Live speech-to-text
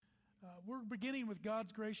We're beginning with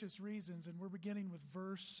God's gracious reasons, and we're beginning with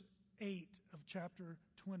verse 8 of chapter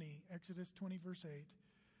 20, Exodus 20, verse 8.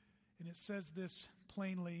 And it says this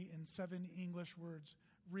plainly in 7 English words: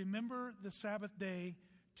 "Remember the Sabbath day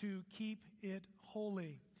to keep it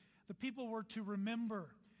holy." The people were to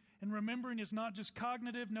remember. And remembering is not just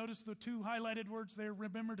cognitive. Notice the 2 highlighted words there: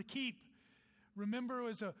 remember, to keep. Remember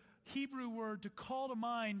is a Hebrew word to call to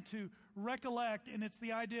mind, to recollect, and it's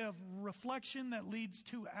the idea of reflection that leads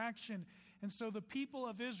to action. And so the people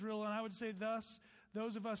of Israel, and I would say thus,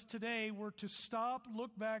 those of us today, were to stop,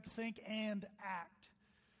 look back, think, and act.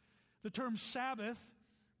 The term Sabbath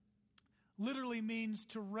literally means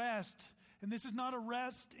to rest. And this is not a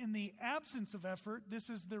rest in the absence of effort. This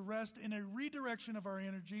is the rest in a redirection of our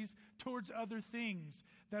energies towards other things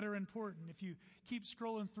that are important. If you keep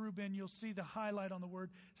scrolling through, Ben, you'll see the highlight on the word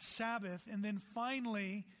Sabbath. And then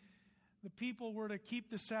finally, the people were to keep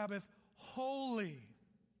the Sabbath holy.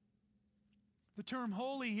 The term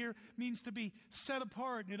holy here means to be set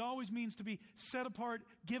apart. It always means to be set apart,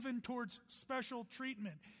 given towards special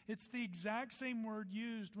treatment. It's the exact same word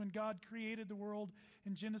used when God created the world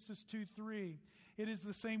in Genesis 2:3. It is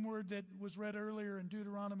the same word that was read earlier in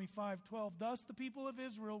Deuteronomy 5:12. Thus the people of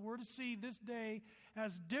Israel were to see this day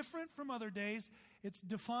as different from other days. It's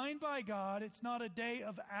defined by God. It's not a day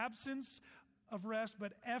of absence of rest,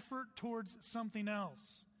 but effort towards something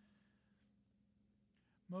else.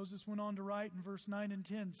 Moses went on to write in verse 9 and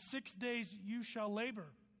 10, 6 days you shall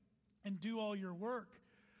labor and do all your work.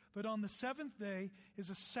 But on the 7th day is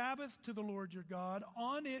a Sabbath to the Lord your God.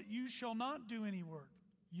 On it you shall not do any work.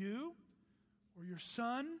 You, or your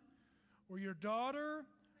son, or your daughter,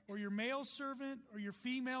 or your male servant, or your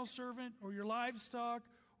female servant, or your livestock,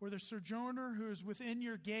 or the sojourner who is within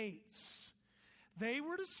your gates. They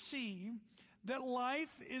were to see that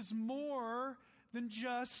life is more than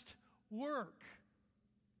just work.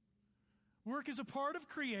 Work is a part of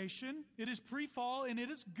creation. It is pre-fall and it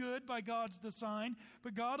is good by God's design.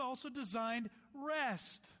 But God also designed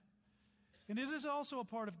rest. And it is also a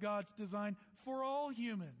part of God's design for all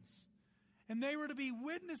humans. And they were to be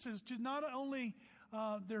witnesses to not only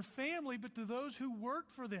their family, but to those who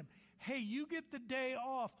worked for them. Hey, you get the day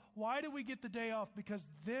off. Why do we get the day off? Because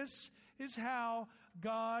this is how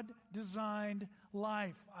God designed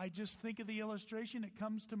life. I just think of the illustration. It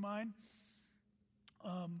comes to mind.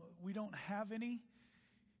 We don't have any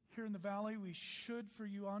here in the valley. We should, for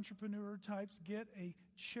you entrepreneur types, get a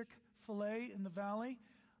Chick-fil-A in the valley.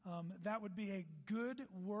 That would be a good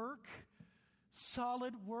work,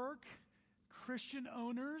 solid work, Christian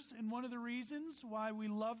owners. And one of the reasons why we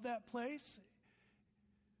love that place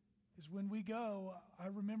is when we go, I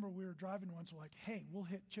remember we were driving once, we're like, hey, we'll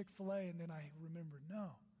hit Chick-fil-A. And then I remembered,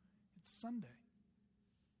 no, it's Sunday.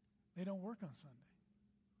 They don't work on Sunday.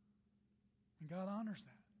 And God honors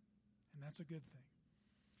that. And that's a good thing.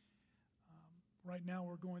 Right now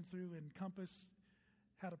we're going through in Compass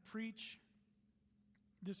how to preach.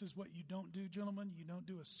 This is what you don't do, gentlemen. You don't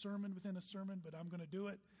do a sermon within a sermon, but I'm going to do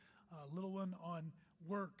it. A little one on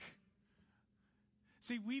work.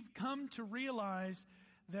 See, we've come to realize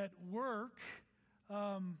that work,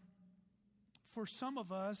 for some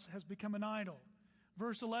of us, has become an idol.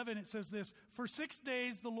 Verse 11, it says this: for 6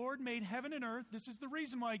 days the Lord made heaven and earth. This is the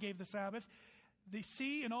reason why he gave the Sabbath. The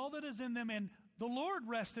sea and all that is in them. And the Lord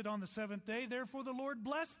rested on the 7th day. Therefore the Lord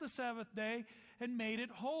blessed the Sabbath day and made it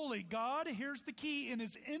holy. God, here's the key, in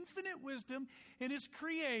his infinite wisdom, in his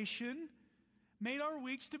creation, made our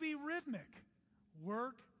weeks to be rhythmic.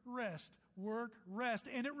 Work, rest. Work, rest.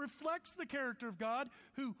 And it reflects the character of God,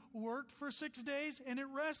 who worked for 6 days and it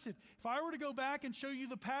rested. If I were to go back and show you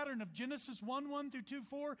the pattern of Genesis 1:1 through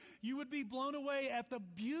 2:4, you would be blown away at the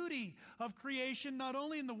beauty of creation, not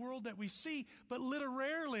only in the world that we see, but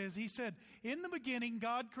literally, as he said, in the beginning,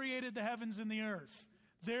 God created the heavens and the earth.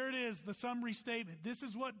 There it is, the summary statement. This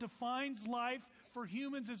is what defines life for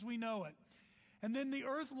humans as we know it. And then the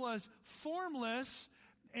earth was formless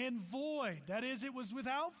and void. That is, it was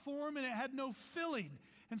without form and it had no filling.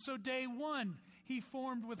 And so day 1, he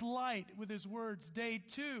formed with light, with his words. Day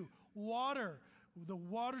 2, water, the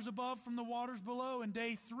waters above from the waters below. And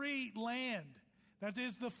day 3, land. That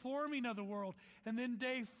is the forming of the world. And then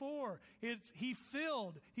day 4, he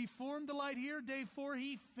formed the light here. Day 4,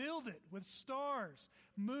 he filled it with stars,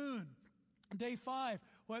 moon. Day 5,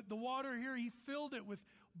 the water here, he filled it with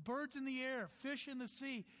birds in the air, fish in the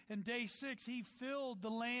sea. And day 6, he filled the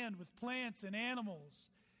land with plants and animals.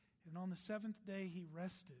 And on the 7th day, he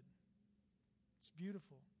rested. It's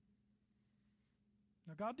beautiful.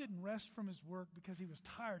 Now, God didn't rest from his work because he was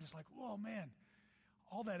tired. It's like, oh man,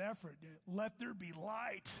 all that effort, let there be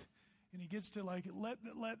light. And he gets to like,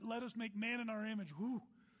 let us make man in our image. Whoo,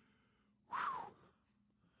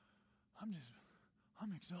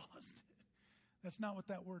 I'm exhausted. That's not what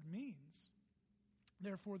that word means.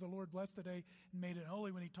 Therefore, the Lord blessed the day and made it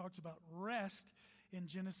holy. When he talks about rest in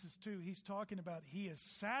Genesis 2, he's talking about he is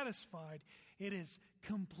satisfied. It is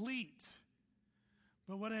complete.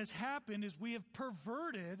 But what has happened is we have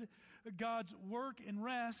perverted God's work and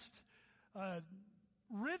rest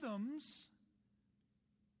rhythms,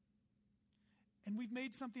 and we've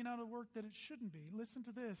made something out of work that it shouldn't be. Listen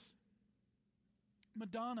to this.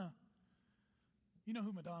 Madonna. You know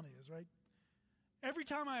who Madonna is, right? Every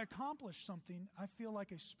time I accomplish something, I feel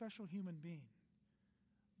like a special human being.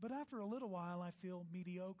 But after a little while, I feel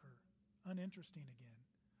mediocre, uninteresting again.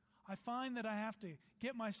 I find that I have to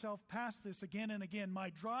get myself past this again and again.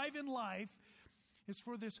 My drive in life is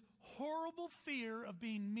for this horrible fear of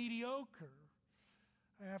being mediocre.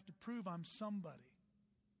 I have to prove I'm somebody.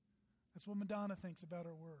 That's what Madonna thinks about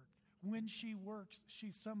her work. When she works,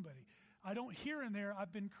 she's somebody. I don't hear in there,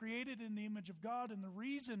 I've been created in the image of God, and the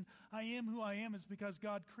reason I am who I am is because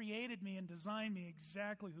God created me and designed me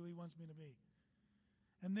exactly who he wants me to be.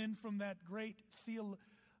 And then from that great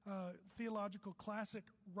theological classic,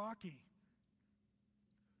 Rocky.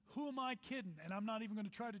 Who am I kidding? And I'm not even going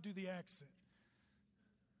to try to do the accent.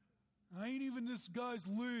 I ain't even this guy's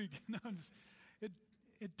league.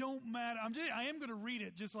 It don't matter. I am going to read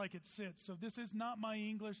it just like it sits. So this is not my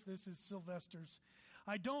English. This is Sylvester's.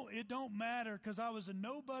 It don't matter because I was a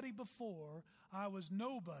nobody before. I was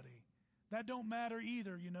nobody. That don't matter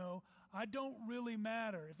either, you know. I don't really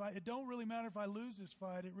matter. It don't really matter if I lose this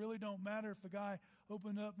fight. It really don't matter if the guy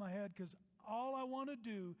opened up my head, because all I want to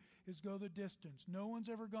do is go the distance. No one's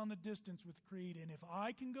ever gone the distance with Creed. And if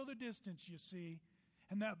I can go the distance, you see,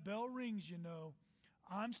 and that bell rings, you know,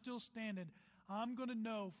 I'm still standing. I'm going to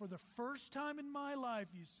know for the first time in my life,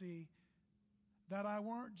 you see, that I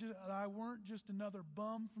weren't just another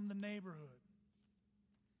bum from the neighborhood.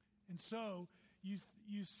 And so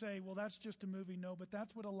you say, well, that's just a movie. No, but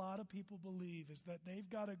that's what a lot of people believe, is that they've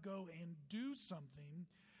got to go and do something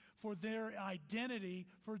for their identity,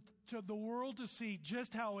 to the world to see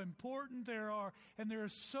just how important they are. And there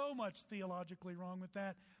is so much theologically wrong with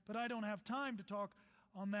that. But I don't have time to talk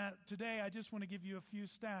on that today. I just want to give you a few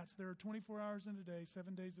stats. There are 24 hours in a day,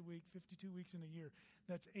 7 days a week, 52 weeks in a year.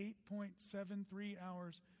 That's 8.73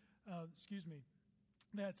 hours,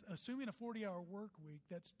 that's assuming a 40-hour work week.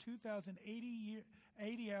 That's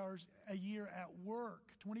 2,080 hours a year at work,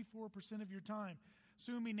 24% of your time.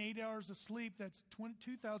 Assuming 8 hours of sleep, that's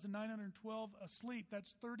 2,912 asleep.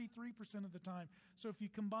 That's 33% of the time. So if you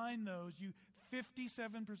combine those,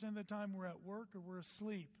 57% of the time we're at work or we're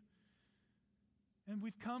asleep. And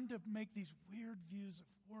we've come to make these weird views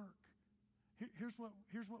of work. Here's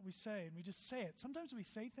what we say, and we just say it. Sometimes we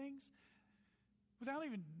say things without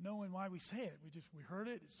even knowing why we say it. We heard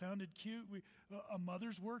it. It sounded cute. A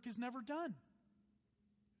mother's work is never done.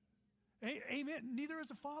 Amen. Neither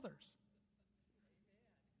is a father's.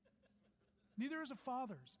 Neither is a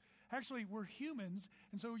father's. Actually, we're humans,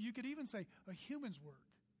 and so you could even say a human's work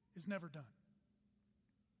is never done.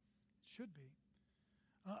 It should be.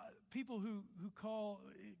 People who call,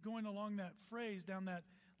 going along that phrase, down that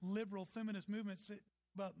liberal feminist movement, say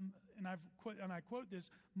about, and I quote this: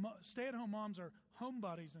 stay-at-home moms are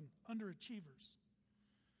homebodies and underachievers.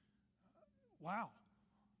 Wow.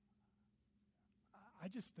 I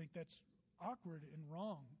just think that's awkward and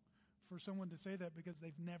wrong for someone to say that because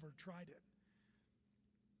they've never tried it.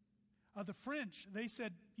 The French, they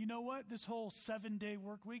said, you know what? This whole 7-day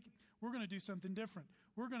work week, we're going to do something different.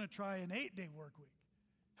 We're going to try an 8-day work week.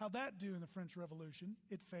 How'd that do in the French Revolution?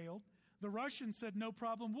 It failed. The Russians said, no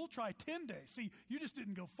problem, we'll try 10 days. See, you just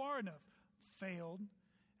didn't go far enough. Failed.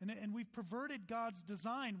 And we've perverted God's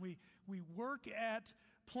design. We work at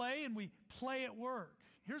play and we play at work.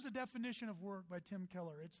 Here's a definition of work by Tim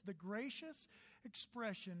Keller. It's the gracious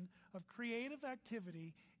expression of creative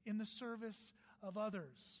activity in the service of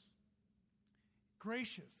others.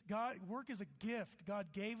 Gracious. Work is a gift. God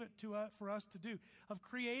gave it to us, for us to do, of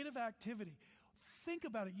creative activity. Think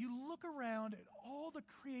about it. You look around at all the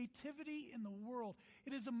creativity in the world.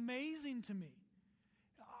 It is amazing to me.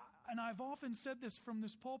 And I've often said this from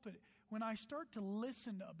this pulpit. When I start to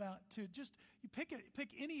listen you pick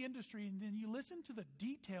any industry and then you listen to the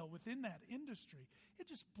detail within that industry, it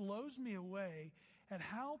just blows me away at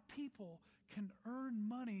how people can earn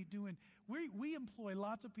money doing. We employ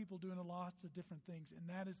lots of people doing lots of different things, and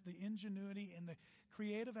that is the ingenuity and the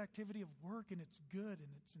creative activity of work, and it's good and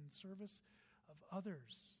it's in service of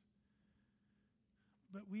others.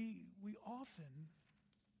 But we often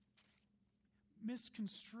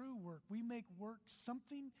misconstrue work. We make work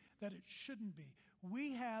something that it shouldn't be.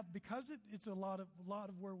 We have, because it's a lot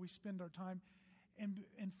of where we spend our time,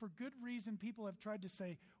 And for good reason, people have tried to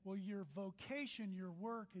say, well, your vocation, your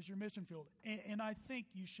work is your mission field. And I think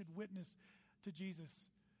you should witness to Jesus.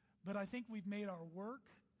 But I think we've made our work,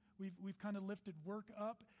 we've kind of lifted work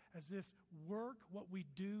up as if work, what we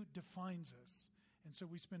do, defines us. And so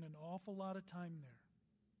we spend an awful lot of time there.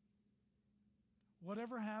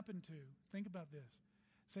 Whatever happened to, think about this,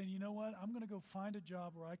 saying, you know what, I'm going to go find a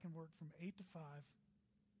job where I can work from 8 to 5,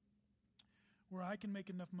 where I can make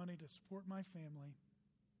enough money to support my family,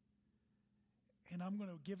 and I'm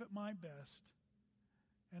going to give it my best,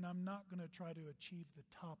 and I'm not going to try to achieve the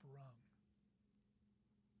top rung.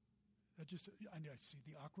 I see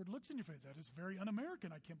the awkward looks in your face. That is very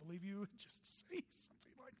un-American. I can't believe you would just say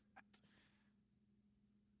something like that.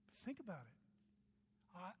 But think about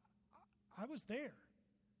it. I was there.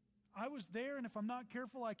 I was there, and if I'm not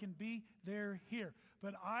careful, I can be there here.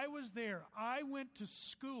 But I was there. I went to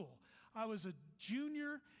school. I was a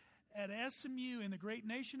junior at SMU in the great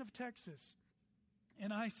nation of Texas.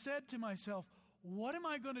 And I said to myself, what am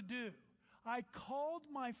I going to do? I called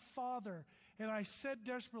my father, and I said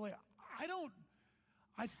desperately,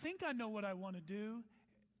 I think I know what I want to do.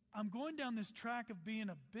 I'm going down this track of being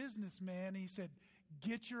a businessman. He said,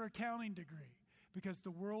 get your accounting degree, because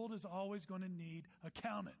the world is always going to need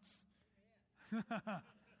accountants. We've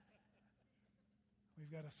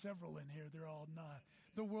got several in here. They're all not.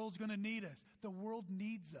 The world's going to need us. The world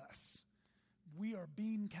needs us. We are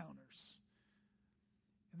bean counters.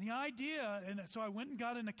 And the idea, and so I went and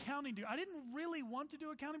got an accounting degree. I didn't really want to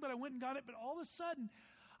do accounting, but I went and got it. But all of a sudden,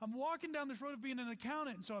 I'm walking down this road of being an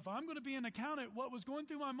accountant. And so if I'm going to be an accountant, what was going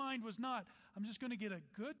through my mind was not, I'm just going to get a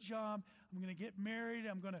good job. I'm going to get married.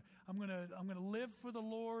 I'm going to live for the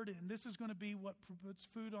Lord, and this is going to be what puts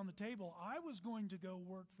food on the table. I was going to go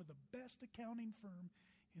work for the best accounting firm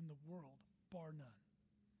in the world, bar none.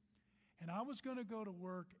 And I was going to go to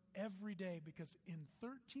work every day, because in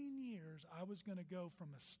 13 years, I was going to go from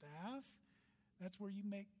a staff. That's where you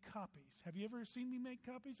make copies. Have you ever seen me make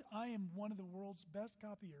copies? I am one of the world's best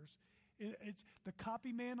copiers. It's the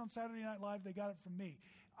copy man on Saturday Night Live. They got it from me.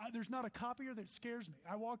 There's not a copier that scares me.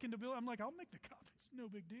 I walk into a building, I'm like, I'll make the copies. No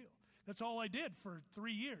big deal. That's all I did for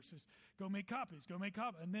 3 years, is go make copies,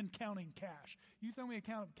 and then counting cash. You throw me a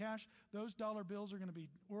count of cash, those dollar bills are going to be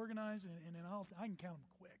organized, and I can count them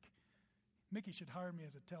quick. Mickey should hire me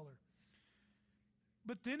as a teller.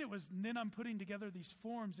 But then I'm putting together these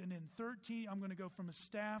forms, and in 13, I'm going to go from a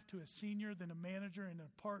staff to a senior, then a manager, and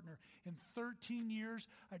a partner. In 13 years,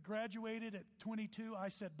 I graduated at 22. I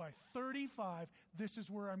said, by 35, this is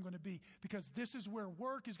where I'm going to be, because this is where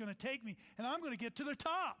work is going to take me, and I'm going to get to the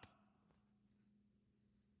top.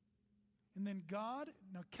 And then God,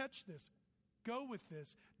 now catch this, go with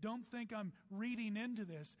this. Don't think I'm reading into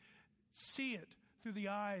this. See it through the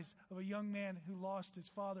eyes of a young man who lost his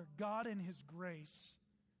father. God, in His grace,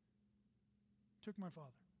 took my father.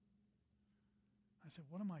 I said,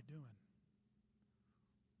 what am I doing?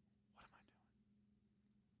 What am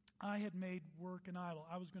I doing? I had made work an idol.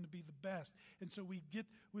 I was going to be the best. And so we get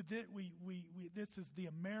with it, this is the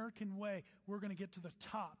American way. We're going to get to the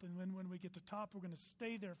top. And when we get to top, we're going to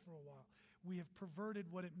stay there for a while. We have perverted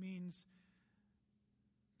what it means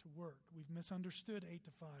to work. We've misunderstood 8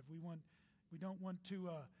 to 5. We don't want to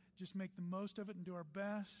just make the most of it and do our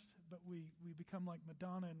best, but we become like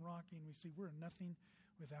Madonna and Rocky, and we see we're nothing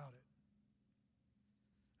without it.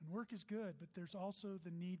 And work is good, but there's also the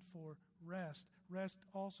need for rest. Rest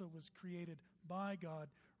also was created by God.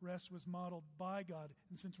 Rest was modeled by God.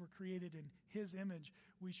 And since we're created in His image,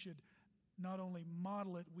 we should not only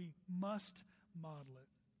model it, we must model it.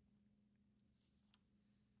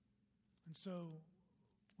 And so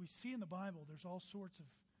we see in the Bible there's all sorts of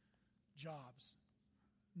jobs.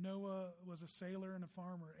 Noah was a sailor and a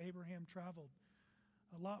farmer. Abraham traveled.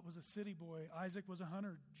 Lot was a city boy. Isaac was a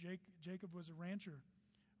hunter. Jacob was a rancher.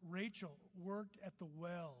 Rachel worked at the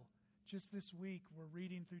well. Just this week, we're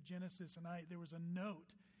reading through Genesis, and there was a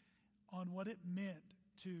note on what it meant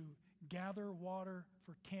to gather water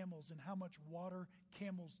for camels and how much water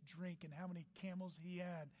camels drink and how many camels he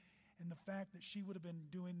had, and the fact that she would have been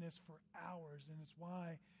doing this for hours. And it's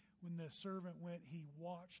why when the servant went, he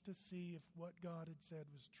watched to see if what God had said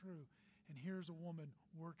was true. And here's a woman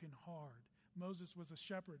working hard. Moses was a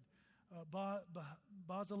shepherd.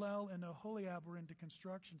 Bezalel and Aholiab were into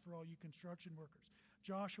construction, for all you construction workers.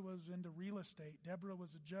 Joshua was into real estate. Deborah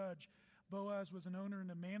was a judge. Boaz was an owner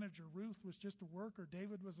and a manager. Ruth was just a worker.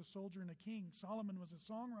 David was a soldier and a king. Solomon was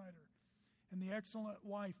a songwriter. And the excellent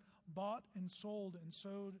wife bought and sold and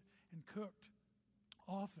sewed and cooked.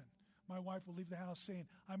 Often, my wife will leave the house saying,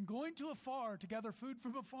 I'm going to afar to gather food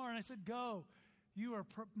from afar. And I said, go. You are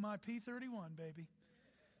my P-31, baby.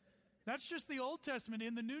 That's just the Old Testament.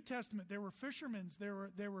 In the New Testament, there were fishermen, there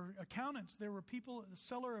were accountants, there were people, the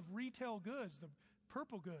seller of retail goods, the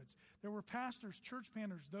purple goods. There were pastors, church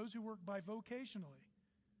planters, those who worked bivocationally.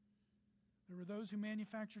 There were those who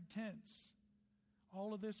manufactured tents.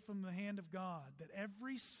 All of this from the hand of God. That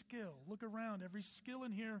every skill, look around, every skill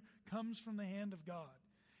in here comes from the hand of God.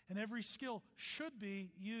 And every skill should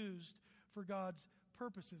be used for God's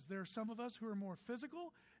purposes. There are some of us who are more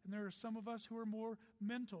physical, and there are some of us who are more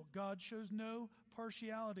mental. God shows no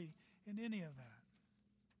partiality in any of that.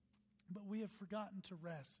 But we have forgotten to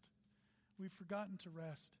rest. We've forgotten to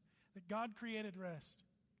rest. That God created rest.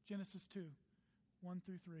 Genesis 2, 1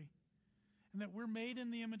 through 3. And that we're made in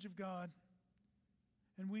the image of God,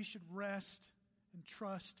 and we should rest and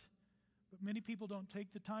trust. But many people don't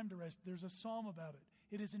take the time to rest. There's a psalm about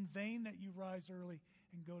it. It is in vain that you rise early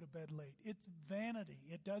and go to bed late. It's vanity.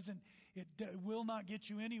 It will not get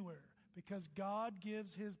you anywhere, because God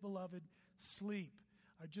gives his beloved sleep.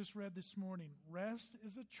 I just read this morning, rest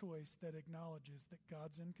is a choice that acknowledges that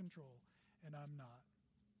God's in control, and I'm not.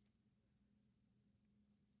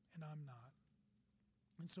 And I'm not.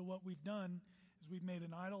 And so what we've done is we've made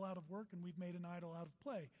an idol out of work, and we've made an idol out of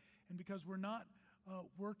play. And because we're not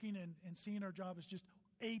working and seeing our job as just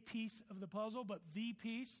a piece of the puzzle, but the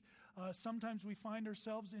piece, sometimes we find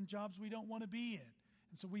ourselves in jobs we don't want to be in.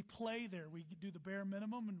 And so we play there. We do the bare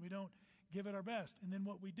minimum, and we don't give it our best. And then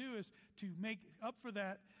what we do is, to make up for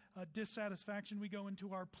that dissatisfaction, we go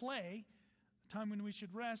into our play, time when we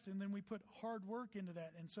should rest, and then we put hard work into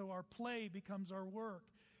that. And so our play becomes our work.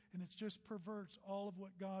 And it just perverts all of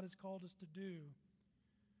what God has called us to do.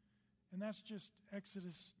 And that's just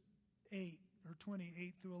Exodus 8 or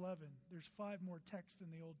 28 through 11. There's 5 more texts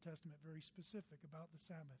in the Old Testament very specific about the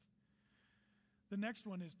Sabbath. The next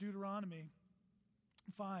one is Deuteronomy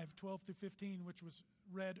 5, 12 through 15, which was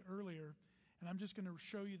read earlier. And I'm just going to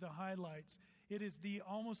show you the highlights. It is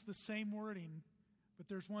almost the same wording, but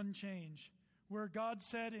there's one change. Where God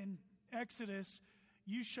said in Exodus,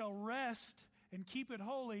 "You shall rest and keep it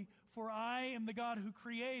holy, for I am the God who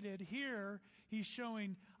created." Here, he's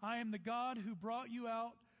showing, I am the God who brought you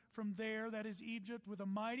out from there, that is Egypt, with a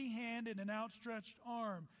mighty hand and an outstretched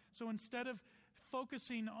arm. So instead of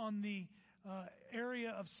focusing on the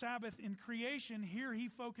area of Sabbath in creation, here he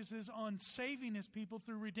focuses on saving his people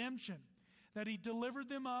through redemption. That he delivered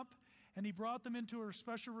them up and he brought them into a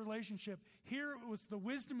special relationship. Here it was the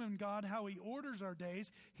wisdom of God, how he orders our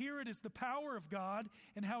days. Here it is the power of God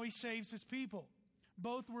and how he saves his people.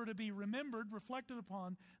 Both were to be remembered, reflected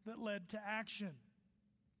upon, that led to action.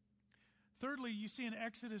 Thirdly, you see in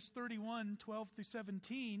Exodus 31, 12 through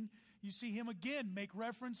 17, you see him again make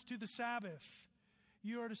reference to the Sabbath.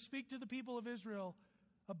 You are to speak to the people of Israel,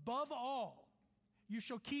 above all, you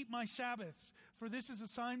shall keep my Sabbaths, for this is a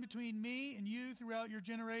sign between me and you throughout your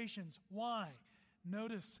generations. Why?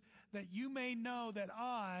 Notice that you may know that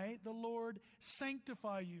I, the Lord,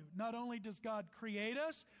 sanctify you. Not only does God create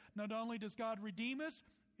us, not only does God redeem us,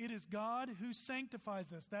 it is God who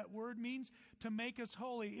sanctifies us. That word means to make us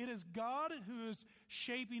holy. It is God who is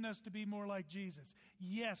shaping us to be more like Jesus.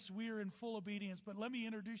 Yes, we are in full obedience, but let me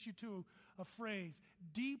introduce you to a phrase,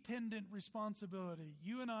 dependent responsibility.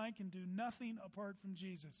 You and I can do nothing apart from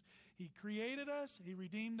Jesus. He created us, he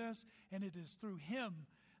redeemed us, and it is through him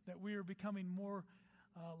that we are becoming more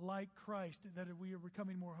like Christ, that we are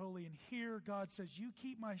becoming more holy. And here God says, you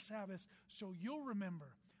keep my Sabbaths so you'll remember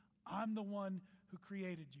I'm the one who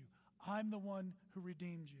created you. I'm the one who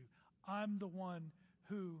redeemed you. I'm the one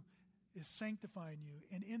who is sanctifying you.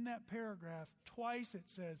 And in that paragraph, twice it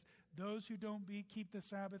says, those who don't keep the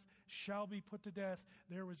Sabbath shall be put to death.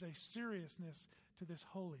 There was a seriousness to this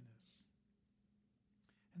holiness.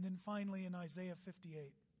 And then finally in Isaiah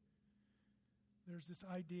 58, there's this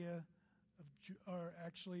idea of,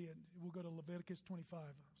 we'll go to Leviticus 25,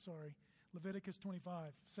 Leviticus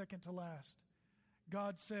 25, second to last.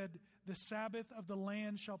 God said, the Sabbath of the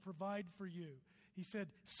land shall provide for you. He said,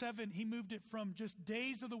 he moved it from just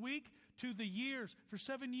days of the week to the years. For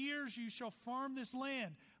 7 years you shall farm this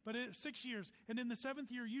land, but 6 years. And in the 7th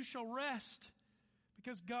year you shall rest,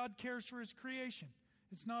 because God cares for his creation.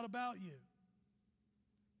 It's not about you.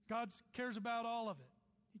 God cares about all of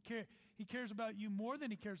it. He cares about you more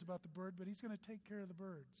than he cares about the bird, but he's going to take care of the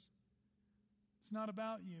birds. It's not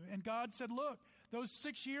about you. And God said, look, those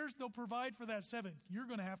 6 years, they'll provide for that 7th. You're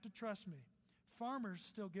going to have to trust me. Farmers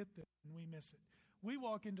still get this, and we miss it. We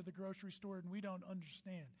walk into the grocery store and we don't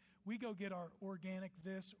understand. We go get our organic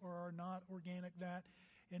this or our not organic that,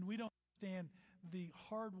 and we don't understand the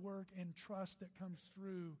hard work and trust that comes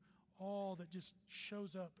through all that just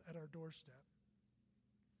shows up at our doorstep.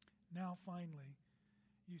 Now, finally,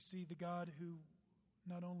 you see the God who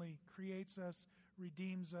not only creates us,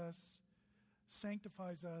 redeems us,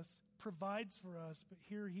 sanctifies us, provides for us, but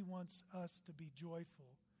here he wants us to be joyful.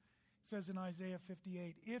 It says in Isaiah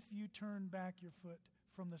 58, if you turn back your foot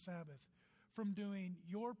from the Sabbath, from doing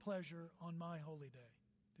your pleasure on my holy day.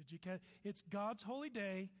 Did you catch? It's God's holy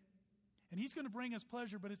day, and he's going to bring us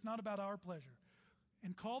pleasure, but it's not about our pleasure.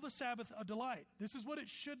 And call the Sabbath a delight. This is what it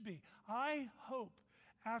should be. I hope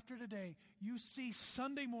after today you see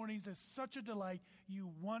Sunday mornings as such a delight you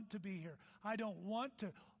want to be here. I don't want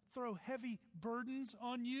to throw heavy burdens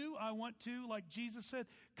on you. I want to, like Jesus said,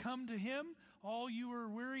 come to him, all you are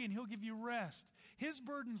weary, and he'll give you rest. His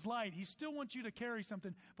burden's light. He still wants you to carry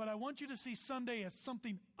something, but I want you to see Sunday as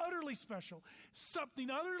something utterly special, something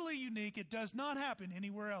utterly unique. It does not happen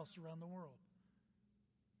anywhere else around the world.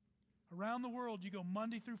 Around the world, you go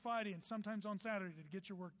Monday through Friday and sometimes on Saturday to get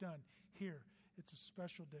your work done. Here, it's a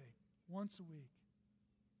special day, once a week.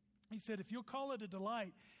 He said, if you'll call it a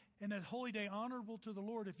delight and a holy day honorable to the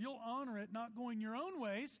Lord, if you'll honor it, not going your own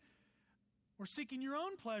ways or seeking your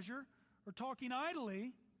own pleasure or talking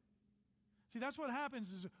idly. See, that's what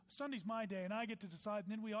happens is Sunday's my day and I get to decide,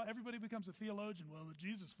 and then everybody becomes a theologian. Well,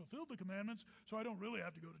 Jesus fulfilled the commandments, so I don't really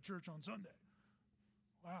have to go to church on Sunday.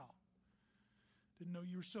 Wow. Didn't know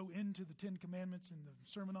you were so into the 10 Commandments and the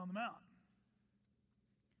Sermon on the Mount.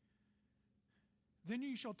 Then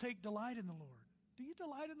you shall take delight in the Lord. Do you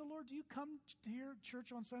delight in the Lord? Do you come here at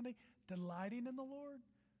church on Sunday delighting in the Lord?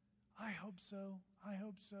 I hope so. I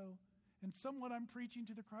hope so. And somewhat I'm preaching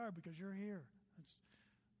to the crowd because you're here.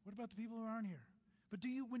 What about the people who aren't here? But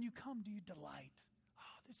when you come, do you delight?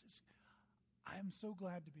 I am so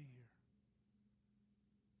glad to be here.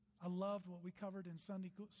 I loved what we covered in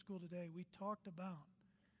Sunday school today. We talked about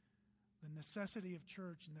the necessity of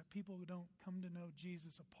church and that people who don't come to know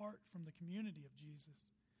Jesus apart from the community of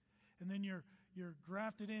Jesus. And then you're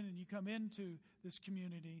grafted in and you come into this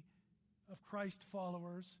community of Christ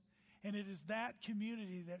followers. And it is that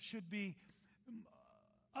community that should be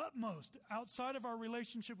utmost. Outside of our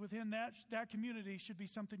relationship with him, that community should be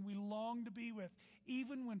something we long to be with,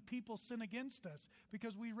 even when people sin against us.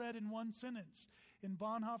 Because we read in one sentence in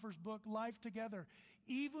Bonhoeffer's book, Life Together,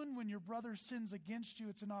 even when your brother sins against you,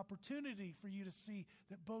 it's an opportunity for you to see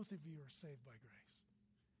that both of you are saved by grace.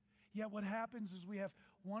 Yet what happens is we have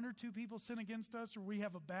one or two people sin against us, or we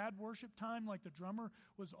have a bad worship time like the drummer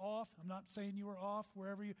was off. I'm not saying you were off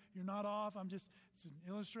wherever you're not off. It's an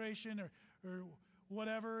illustration or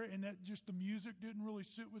whatever, and that just the music didn't really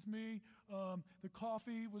sit with me. The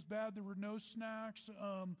coffee was bad. There were no snacks.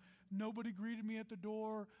 Nobody greeted me at the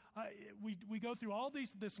door. We go through all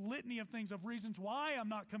this litany of things, of reasons why I'm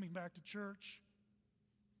not coming back to church.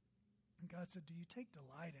 And God said, do you take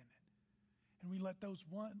delight in it? And we let that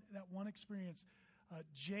one experience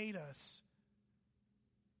jade us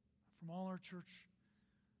from all our church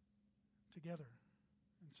together.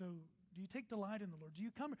 And so, do you take delight in the Lord? Do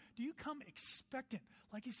you come expectant,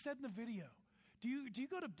 like he said in the video? Do you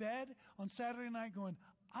go to bed on Saturday night going,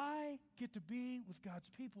 I get to be with God's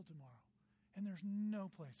people tomorrow, and there's no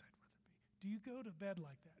place I'd rather be? Do you go to bed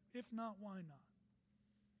like that? If not, why not?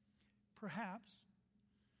 Perhaps,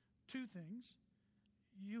 two things.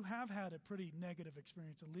 You have had a pretty negative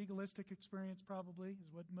experience, a legalistic experience probably,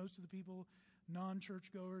 is what most of the people,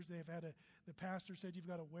 non-churchgoers, they've had the pastor said you've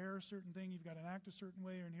got to wear a certain thing, you've got to act a certain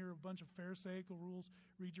way, and here are a bunch of Pharisaical rules,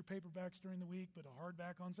 read your paperbacks during the week, but a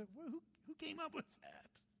hardback on Sunday. Who came up with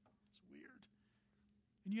that? It's weird.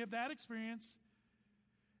 And you have that experience,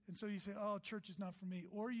 and so you say, oh, church is not for me.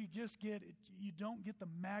 Or you don't get the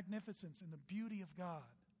magnificence and the beauty of God.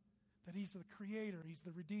 That he's the creator, he's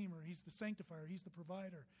the redeemer, he's the sanctifier, he's the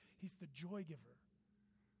provider, he's the joy giver.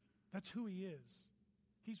 That's who he is.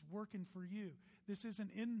 He's working for you. This isn't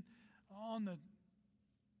on the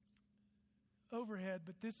overhead,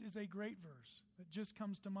 but this is a great verse that just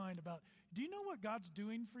comes to mind about, do you know what God's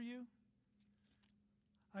doing for you?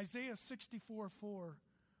 Isaiah 64:4,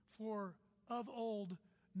 for of old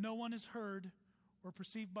no one has heard or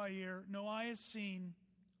perceived by ear, no eye has seen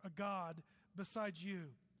a God besides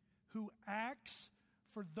you, who acts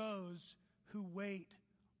for those who wait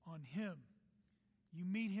on him. You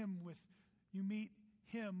meet him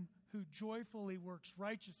who joyfully works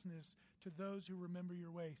righteousness to those who remember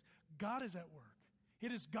your ways. God is at work.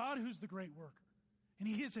 It is God who's the great worker. And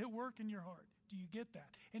he is at work in your heart. Do you get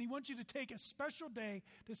that? And he wants you to take a special day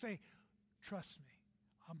to say, trust me,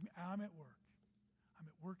 I'm at work. I'm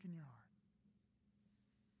at work in your heart.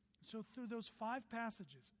 So through those 5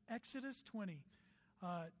 passages, Exodus 20,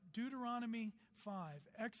 Deuteronomy 5,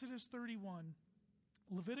 Exodus 31,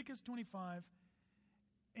 Leviticus 25,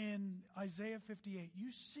 and Isaiah 58, you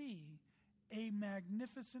see a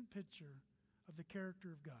magnificent picture of the character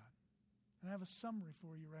of God. And I have a summary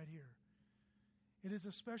for you right here. It is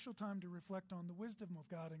a special time to reflect on the wisdom of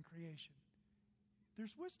God in creation.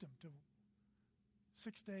 There's wisdom to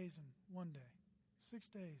 6 days and 1 day, 6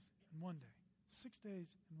 days and 1 day, 6 days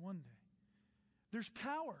and 1 day. There's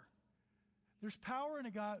power. There's power in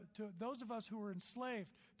a God to those of us who were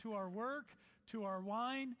enslaved to our work, to our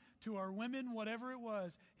wine, to our women, whatever it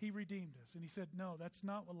was. He redeemed us. And he said, no, that's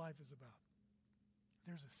not what life is about.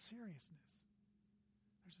 There's a seriousness.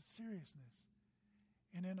 There's a seriousness.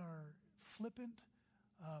 And in our flippant,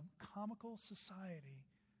 comical society,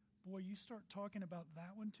 boy, you start talking about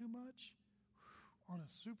that one too much on a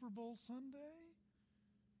Super Bowl Sunday.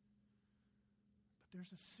 But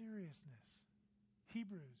there's a seriousness.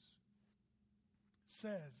 Hebrews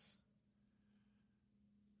says,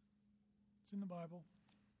 it's in the Bible,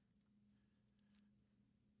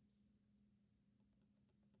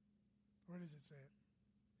 where does it say it?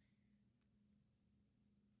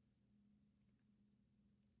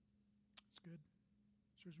 It's good.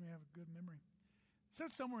 Shows me I have a good memory. It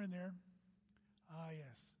says somewhere in there,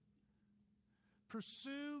 yes.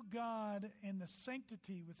 Pursue God and the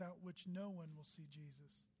sanctity without which no one will see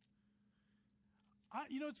Jesus.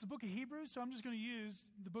 It's the book of Hebrews, so I'm just going to use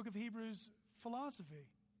the book of Hebrews philosophy.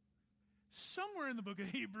 Somewhere in the book of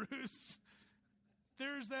Hebrews,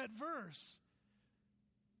 there's that verse.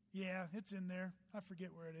 Yeah, it's in there. I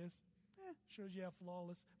forget where it is. Shows you how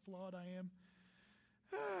flawed I am.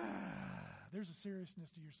 There's a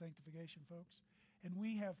seriousness to your sanctification, folks. And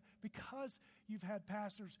we have, because you've had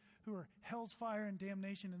pastors who are hell's fire and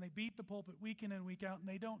damnation, and they beat the pulpit week in and week out, and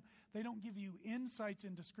they don't give you insights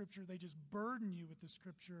into Scripture. They just burden you with the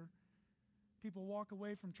Scripture. People walk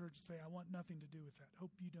away from church and say, I want nothing to do with that.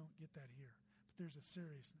 Hope you don't get that here. But there's a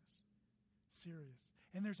seriousness. Serious.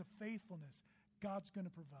 And there's a faithfulness. God's going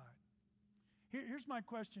to provide. Here's my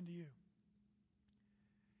question to you.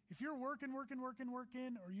 If you're working, or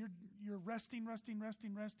you're resting,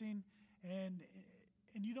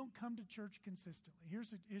 and you don't come to church consistently,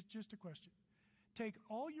 here's just a question. Take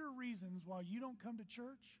all your reasons why you don't come to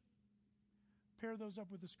church, pair those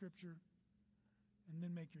up with the Scripture, and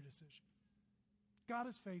then make your decision. God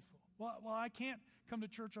is faithful. Well, I can't come to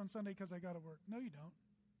church on Sunday because I got to work. No, you don't.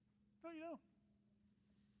 No, you don't.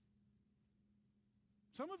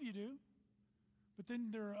 Some of you do. But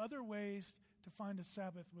then there are other ways to find a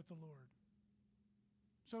Sabbath with the Lord.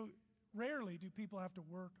 So rarely do people have to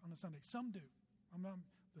work on a Sunday. Some do.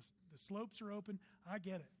 The slopes are open. I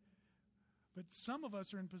get it. But some of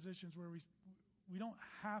us are in positions where we don't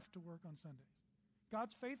have to work on Sundays.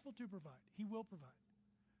 God's faithful to provide. He will provide.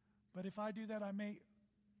 But if I do that,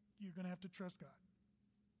 you're going to have to trust God.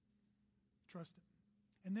 Trust Him.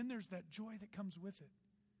 And then there's that joy that comes with it.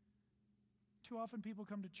 Too often people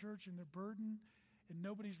come to church and they're burdened and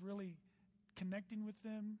nobody's really connecting with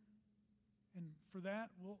them. And for that,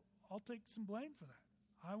 I'll take some blame for that.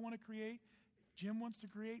 I want to create. Jim wants to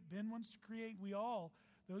create. Ben wants to create. We all,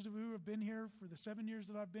 those of you who have been here for the 7 years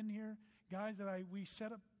that I've been here, guys we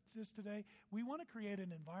set up this today, we want to create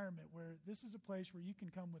an environment where this is a place where you can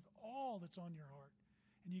come with all that's on your heart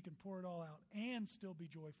and you can pour it all out and still be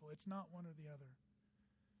joyful. It's not one or the other.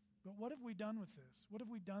 But what have we done with this? What have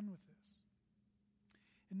we done with this?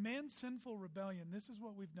 In man's sinful rebellion, this is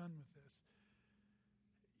what we've done with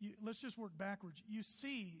this. Let's just work backwards. You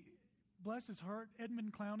see, bless his heart,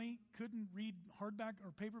 Edmund Clowney couldn't read hardback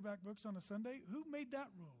or paperback books on a Sunday. Who made that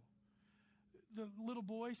rule? The little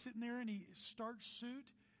boy sitting there in a starched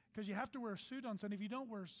suit, because you have to wear a suit on Sunday. If you don't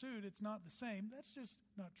wear a suit, it's not the same. That's just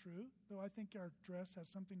not true, though I think our dress has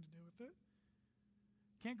something to do with it.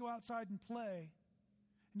 Can't go outside and play.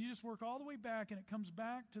 And you just work all the way back, and it comes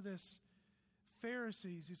back to this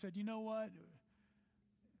Pharisees who said, you know what?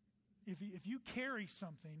 If you carry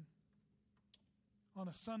something on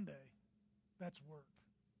a Sunday, that's work.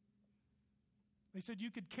 They said you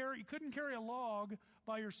couldn't carry a log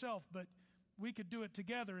by yourself, but we could do it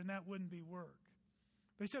together and that wouldn't be work.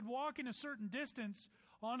 They said walking a certain distance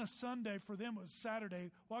on a Sunday, for them it was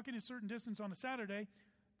Saturday, walking a certain distance on a Saturday,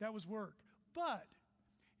 that was work. But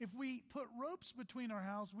if we put ropes between our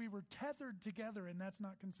house, we were tethered together and that's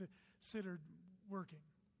not considered working.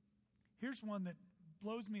 Here's one that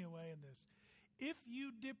blows me away in this. If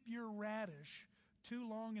you dip your radish too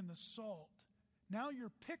long in the salt, now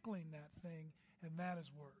you're pickling that thing, and that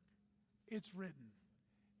is work. It's written.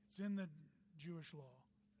 It's in the Jewish law,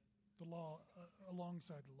 the law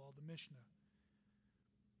alongside the law, the Mishnah.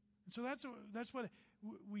 And so that's what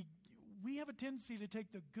we have a tendency to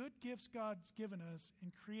take the good gifts God's given us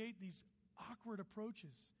and create these awkward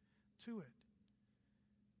approaches to it.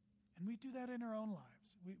 And we do that in our own lives.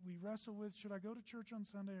 We wrestle with, should I go to church on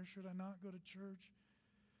Sunday or should I not go to church?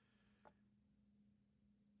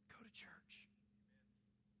 Go to church.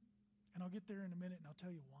 And I'll get there in a minute and I'll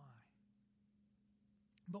tell you why.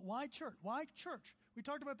 But why church? Why church? We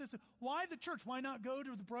talked about this. Why the church? Why not go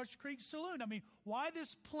to the Brush Creek Saloon? I mean, why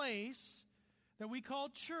this place that we call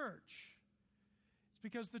church? It's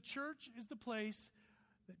because the church is the place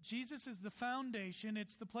that Jesus is the foundation.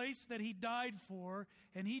 It's the place that he died for.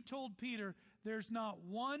 And he told Peter, there's not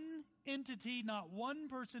one entity, not one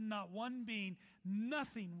person, not one being,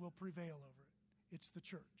 nothing will prevail over it. It's the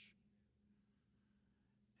church.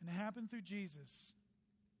 And it happened through Jesus.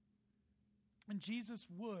 And Jesus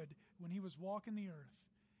would, when he was walking the earth,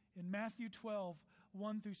 in Matthew 12,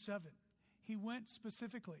 1 through 7, he went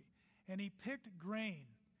specifically and he picked grain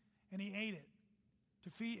and he ate it to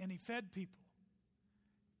feed, and he fed people.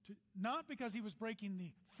 Not because he was breaking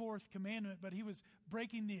the fourth commandment, but he was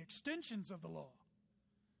breaking the extensions of the law.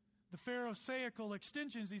 The Pharisaical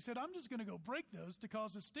extensions, he said, I'm just going to go break those to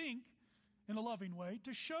cause a stink in a loving way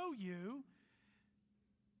to show you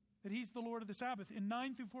that he's the Lord of the Sabbath. In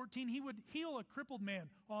 9 through 14, he would heal a crippled man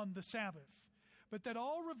on the Sabbath. But that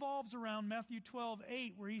all revolves around Matthew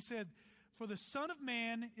 12:8, where he said, for the Son of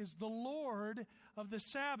Man is the Lord of the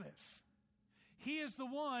Sabbath. He is the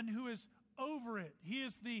one who is over it. He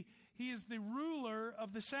is the ruler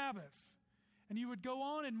of the Sabbath. And you would go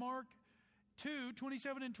on in Mark 2,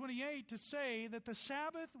 27 and 28 to say that the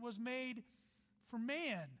Sabbath was made for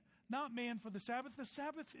man, not man for the Sabbath. The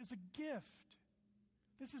Sabbath is a gift.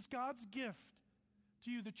 This is God's gift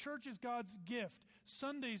to you. The church is God's gift.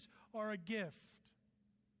 Sundays are a gift.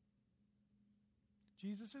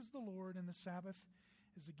 Jesus is the Lord and the Sabbath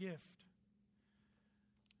is a gift.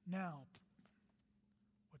 Now,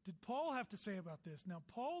 what did Paul have to say about this? Now,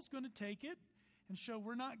 Paul's going to take it and show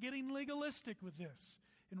we're not getting legalistic with this.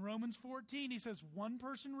 In Romans 14, he says, one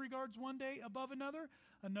person regards one day above another,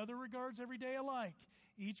 another regards every day alike.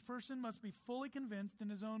 Each person must be fully convinced in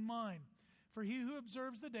his own mind. For he who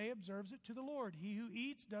observes the day observes it to the Lord. He who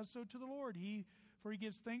eats does so to the Lord. For he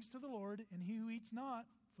gives thanks to the Lord, and he who eats not,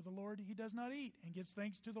 for the Lord he does not eat, and gives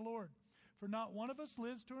thanks to the Lord. For not one of us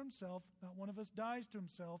lives to himself, not one of us dies to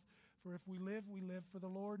himself. For if we live for the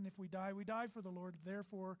Lord, and if we die for the Lord.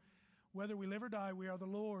 Therefore, whether we live or die, we are the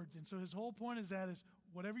Lord's. And so his whole point is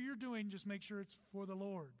whatever you're doing, just make sure it's for the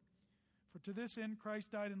Lord. For to this end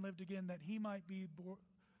Christ died and lived again, that he might be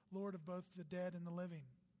Lord of both the dead and the living.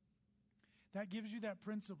 That gives you that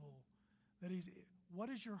principle that what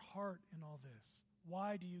is your heart in all this?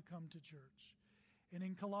 Why do you come to church? And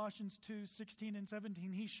in Colossians 2, 16 and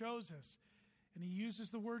 17, he shows us, and he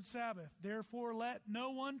uses the word Sabbath. Therefore, let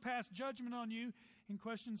no one pass judgment on you in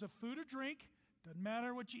questions of food or drink. Doesn't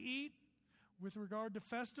matter what you eat, with regard to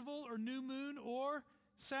festival or new moon or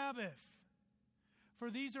Sabbath.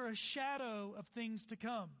 For these are a shadow of things to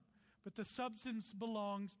come, but the substance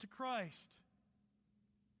belongs to Christ.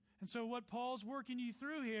 And so what Paul's working you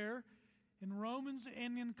through here in Romans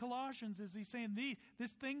and in Colossians is he's saying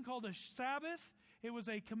this thing called a Sabbath, it was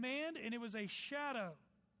a command and it was a shadow.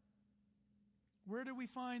 Where do we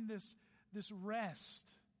find this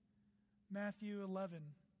rest? Matthew 11,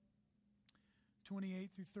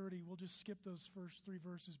 28 through 30. We'll just skip those first three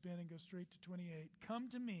verses, Ben, and go straight to 28. Come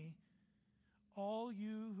to me, all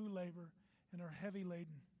you who labor and are heavy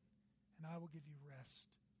laden, and I will give you rest.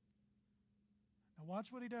 Now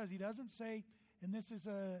watch what he does. He doesn't say, and this is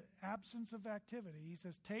an absence of activity. He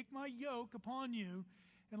says, take my yoke upon you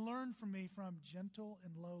and learn from me, for I'm gentle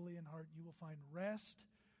and lowly in heart. You will find rest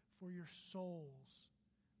for your souls.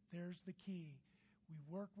 There's the key. We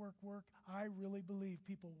work. I really believe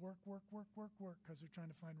people work because they're trying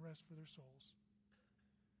to find rest for their souls.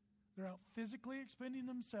 They're out physically expending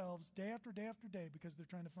themselves day after day after day because they're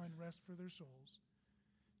trying to find rest for their souls.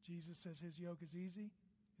 Jesus says his yoke is easy,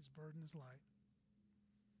 his burden is light.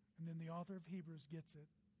 And then the author of Hebrews gets it.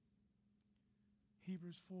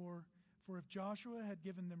 Hebrews 4, for if Joshua had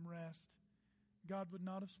given them rest, God would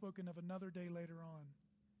not have spoken of another day later on.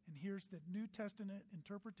 And here's the New Testament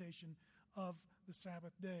interpretation of the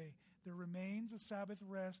Sabbath day. There remains a Sabbath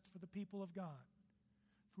rest for the people of God.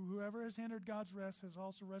 For whoever has entered God's rest has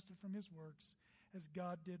also rested from his works, as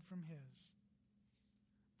God did from his.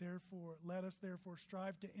 Let us therefore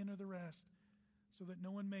strive to enter the rest, so that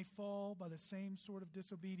no one may fall by the same sort of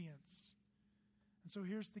disobedience. And so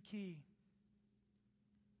here's the key.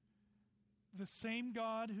 The same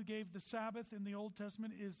God who gave the Sabbath in the Old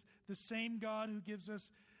Testament is the same God who gives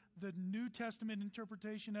us the New Testament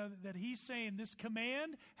interpretation of it, that he's saying this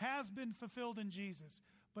command has been fulfilled in Jesus,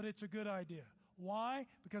 but it's a good idea. Why?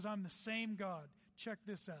 Because I'm the same God. Check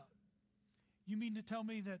this out. You mean to tell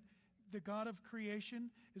me that the God of creation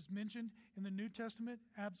is mentioned in the New Testament?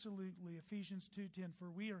 Absolutely. Ephesians 2:10, for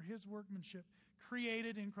we are his workmanship,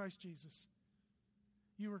 created in Christ Jesus.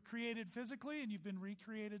 You were created physically and you've been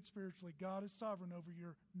recreated spiritually. God is sovereign over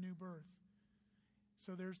your new birth.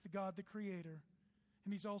 So there's the God, the creator.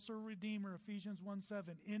 And he's also a redeemer, Ephesians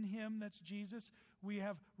 1:7. In him, that's Jesus, we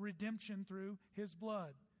have redemption through his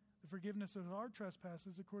blood, the forgiveness of our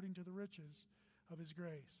trespasses according to the riches of his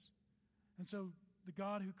grace. And so the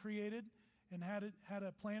God who created and had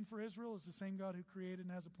a plan for Israel is the same God who created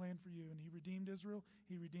and has a plan for you. And he redeemed Israel,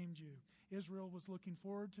 he redeemed you. Israel was looking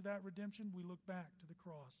forward to that redemption. We look back to the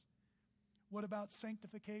cross. What about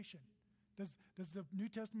sanctification? Does the New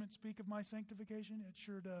Testament speak of my sanctification? It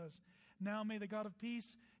sure does. Now may the God of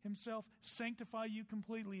peace himself sanctify you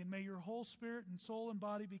completely, and may your whole spirit and soul and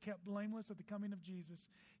body be kept blameless at the coming of Jesus.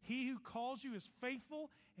 He who calls you is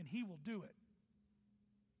faithful, and he will do it.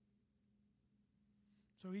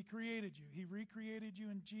 So he created you. He recreated you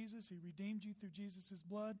in Jesus. He redeemed you through Jesus'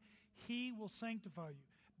 blood. He will sanctify you.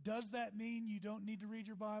 Does that mean you don't need to read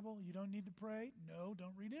your Bible? You don't need to pray? No,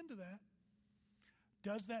 don't read into that.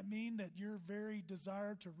 Does that mean that your very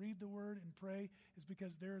desire to read the Word and pray is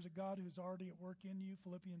because there is a God who's already at work in you?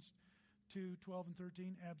 Philippians 2:12 and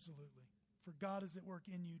 13? Absolutely. For God is at work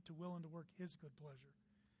in you to will and to work his good pleasure.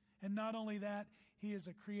 And not only that, he is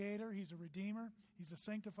a creator, he's a redeemer, he's a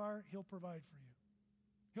sanctifier. He'll provide for you.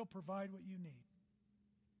 He'll provide what you need.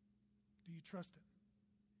 Do you trust him?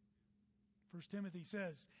 1 Timothy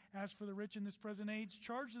says, as for the rich in this present age,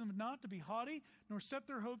 charge them not to be haughty, nor set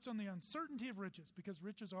their hopes on the uncertainty of riches, because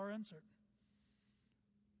riches are uncertain.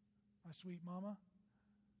 My sweet mama,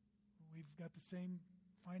 we've got the same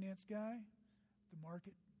finance guy. The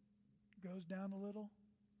market goes down a little,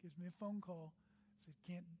 gives me a phone call.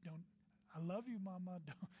 Said, I love you, mama.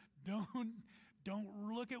 Don't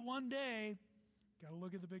look at one day. Got to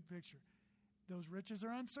look at the big picture. Those riches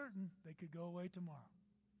are uncertain. They could go away tomorrow.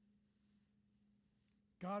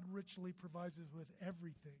 God richly provides us with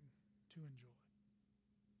everything to enjoy.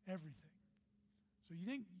 Everything. So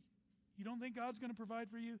you don't think God's going to provide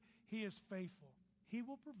for you? He is faithful. He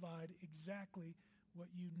will provide exactly what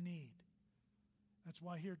you need. That's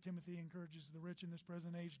why here Timothy encourages the rich in this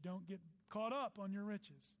present age, don't get caught up on your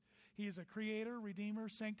riches. He is a creator, redeemer,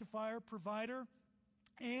 sanctifier, provider,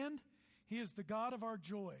 and he is the God of our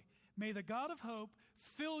joy. May the God of hope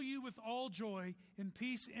fill you with all joy in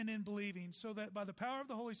peace and in believing, so that by the power of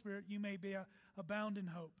the Holy Spirit you may be abound in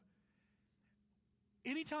hope.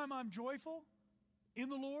 Anytime I'm joyful in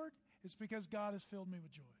the Lord, it's because God has filled me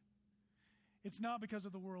with joy. It's not because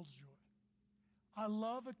of the world's joy. I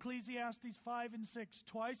love Ecclesiastes 5 and 6.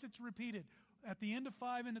 Twice it's repeated, at the end of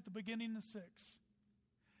 5 and at the beginning of 6.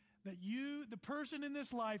 That you, the person in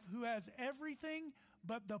this life who has everything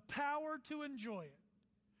but the power to enjoy it.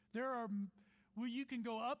 You can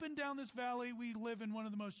go up and down this valley. We live in one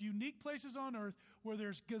of the most unique places on earth where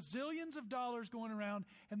there's gazillions of dollars going around,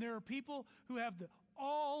 and there are people who have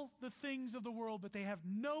all the things of the world, but they have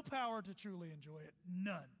no power to truly enjoy it.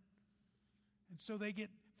 None. And so they get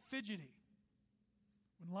fidgety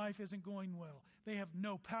when life isn't going well. They have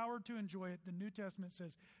no power to enjoy it. The New Testament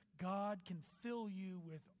says God can fill you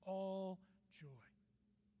with all joy.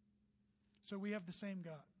 So we have the same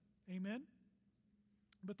God. Amen?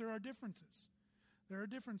 But there are differences. There are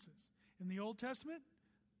differences. In the Old Testament,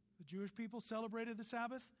 the Jewish people celebrated the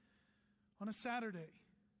Sabbath on a Saturday.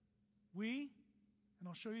 We, and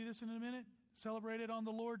I'll show you this in a minute, celebrate it on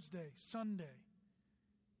the Lord's Day, Sunday.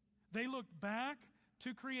 They looked back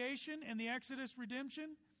to creation and the Exodus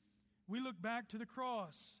redemption. We look back to the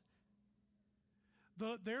cross.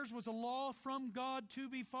 Theirs was a law from God to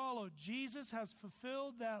be followed. Jesus has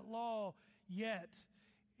fulfilled that law, yet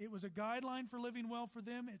it was a guideline for living well for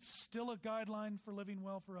them. It's still a guideline for living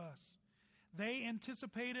well for us. They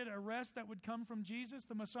anticipated a rest that would come from Jesus,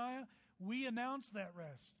 the Messiah. We announced that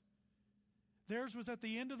rest. Theirs was at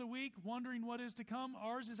the end of the week, wondering what is to come.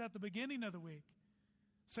 Ours is at the beginning of the week,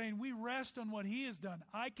 saying we rest on what he has done.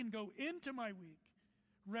 I can go into my week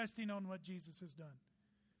resting on what Jesus has done.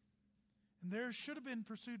 And theirs should have been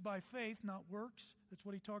pursued by faith, not works. That's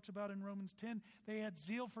what he talks about in Romans 10. They had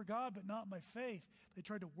zeal for God, but not by faith. They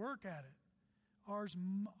tried to work at it. Ours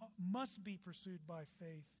must be pursued by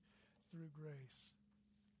faith through grace.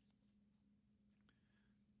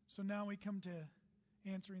 So now we come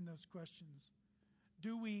to answering those questions.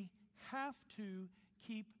 Do we have to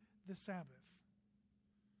keep the Sabbath?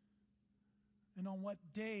 And on what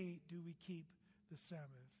day do we keep the Sabbath?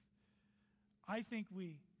 I think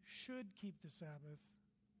we should keep the Sabbath.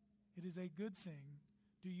 It is a good thing.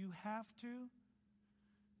 Do you have to?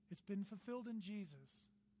 It's been fulfilled in Jesus,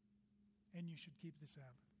 and you should keep the Sabbath.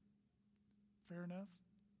 Fair enough?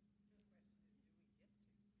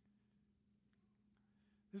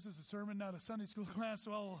 This is a sermon, not a Sunday school class,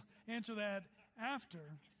 so I'll answer that after.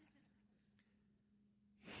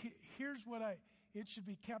 Here's what it should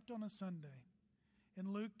be kept on a Sunday.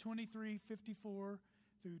 In Luke 23:54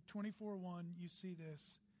 through 24:1, you see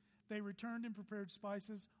this. They returned and prepared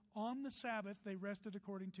spices. On the Sabbath, they rested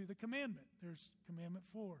according to the commandment. There's commandment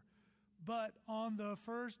 4. But on the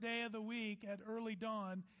first day of the week at early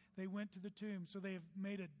dawn, they went to the tomb. So they have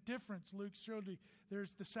made a difference. Luke showed you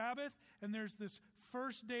there's the Sabbath and there's this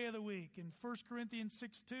first day of the week. In 1 Corinthians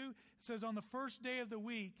 6:2, it says, on the first day of the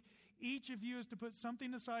week, each of you is to put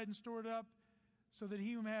something aside and store it up so that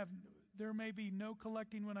there may be no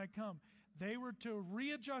collecting when I come. They were to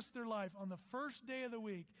readjust their life on the first day of the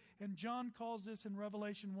week. And John calls this in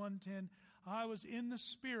Revelation 1:10, I was in the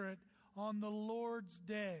Spirit on the Lord's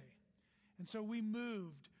day. And so we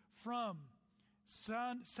moved from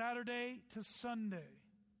Saturday to Sunday.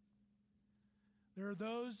 There are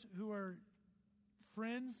those who are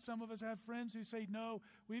friends. Some of us have friends who say, no,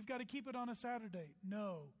 we've got to keep it on a Saturday.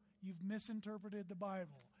 No, you've misinterpreted the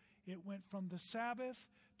Bible. It went from the Sabbath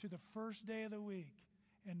to the first day of the week.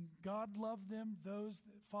 And God loved them, those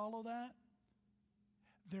that follow that.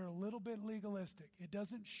 They're a little bit legalistic. It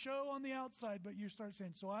doesn't show on the outside, but you start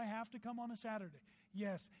saying, so I have to come on a Saturday.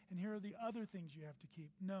 Yes, and here are the other things you have to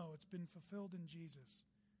keep. No, it's been fulfilled in Jesus.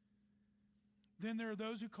 Then there are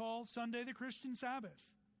those who call Sunday the Christian Sabbath.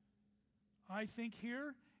 I think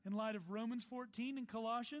here, in light of Romans 14 and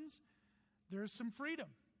Colossians, there's some freedom.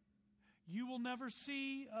 You will never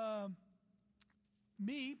see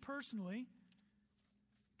me personally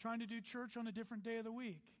trying to do church on a different day of the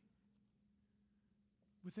week.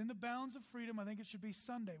 Within the bounds of freedom, I think it should be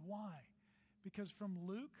Sunday. Why? Because from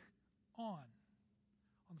Luke on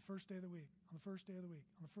the first day of the week, on the first day of the week,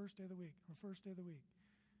 on the first day of the week, on the first day of the week,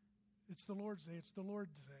 it's the Lord's day, it's the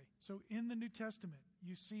Lord's day. So in the New Testament,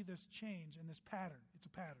 you see this change and this pattern. It's a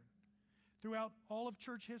pattern. Throughout all of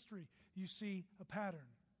church history, you see a pattern.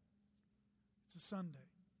 It's a Sunday.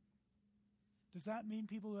 Does that mean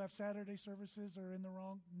people who have Saturday services are in the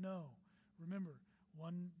wrong? No. Remember,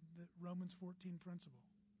 the Romans 14 principle.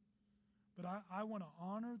 But I want to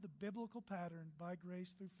honor the biblical pattern by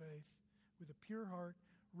grace through faith with a pure heart,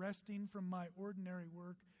 resting from my ordinary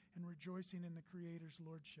work and rejoicing in the Creator's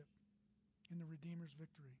lordship, in the Redeemer's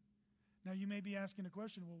victory. Now you may be asking a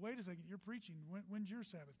question, well, wait a second, you're preaching. When's your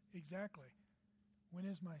Sabbath? Exactly. When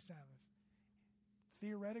is my Sabbath?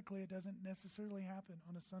 Theoretically, it doesn't necessarily happen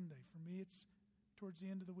on a Sunday. For me, it's towards the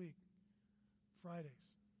end of the week, Fridays.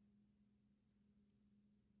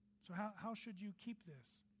 So how should you keep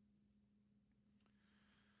this?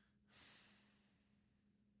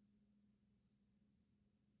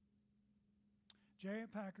 J.I.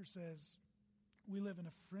 Packer says, we live in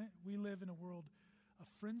a world of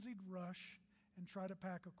frenzied rush and try to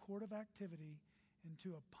pack a quart of activity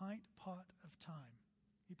into a pint pot of time.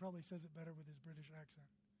 He probably says it better with his British accent.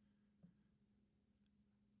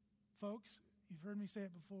 Folks, you've heard me say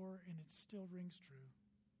it before, and it still rings true.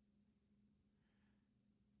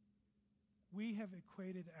 We have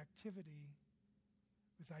equated activity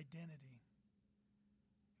with identity.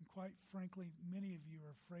 And quite frankly, many of you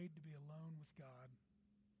are afraid to be alone with God.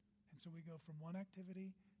 And so we go from one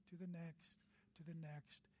activity to the next,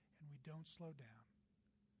 and we don't slow down.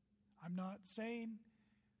 I'm not saying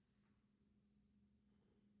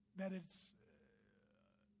that it's...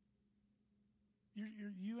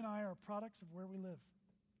 you and I are products of where we live.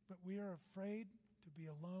 But we are afraid to be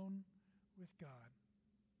alone with God.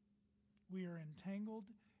 We are entangled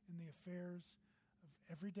in the affairs of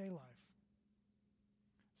everyday life.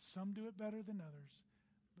 Some do it better than others,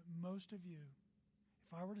 but most of you,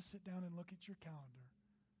 if I were to sit down and look at your calendar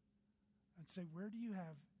and say, where do you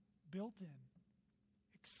have built-in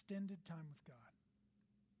extended time with God?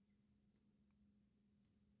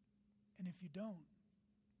 And if you don't,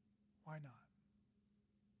 why not?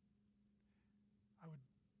 I would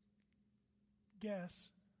guess,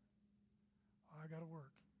 I got to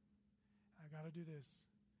work. I got to do this.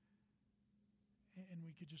 And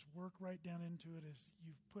we could just work right down into it as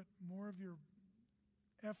you've put more of your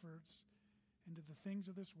efforts into the things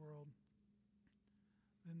of this world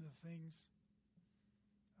than the things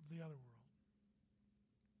of the other world.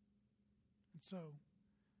 And so,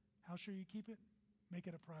 how sure you keep it? Make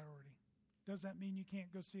it a priority. Does that mean you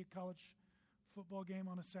can't go see a college football game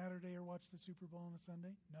on a Saturday or watch the Super Bowl on a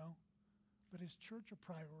Sunday? No. But is church a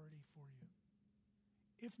priority for you?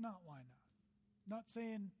 If not, why not? Not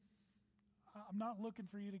saying, I'm not looking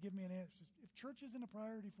for you to give me an answer. If church isn't a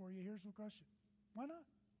priority for you, here's the question. Why not?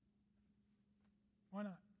 Why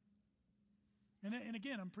not? And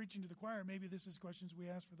again, I'm preaching to the choir. Maybe this is questions we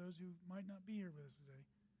ask for those who might not be here with us today.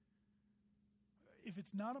 If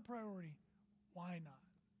it's not a priority, why not?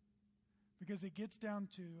 Because it gets down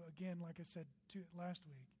to, again, like I said last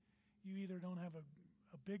week, you either don't have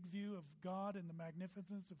a big view of God and the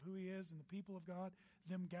magnificence of who He is and the people of God,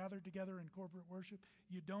 them gathered together in corporate worship.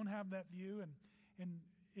 You don't have that view, and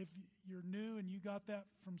if you're new and you got that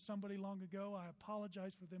from somebody long ago, I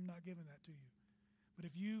apologize for them not giving that to you. But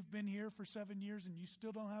if you've been here for 7 years and you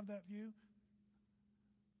still don't have that view,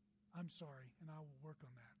 I'm sorry, and I will work on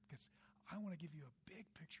that because I want to give you a big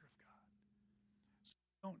picture of God. So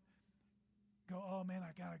don't go, oh man,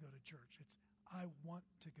 I got to go to church. It's, I want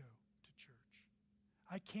to go to church.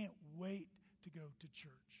 I can't wait to go to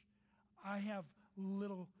church. I have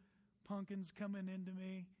little pumpkins coming into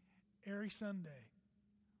me every Sunday.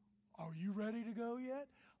 Are you ready to go yet?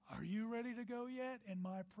 Are you ready to go yet? And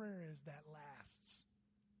my prayer is that lasts.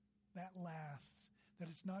 That lasts. That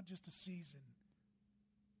it's not just a season.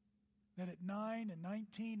 That at 9 and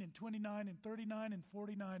 19 and 29 and 39 and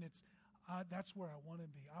 49, that's where I want to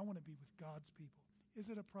be. I want to be with God's people. Is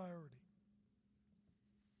it a priority?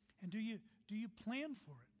 And do you plan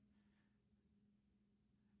for it?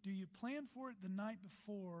 Do you plan for it the night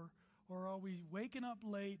before, or are we waking up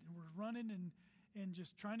late and we're running and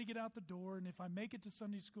just trying to get out the door? And if I make it to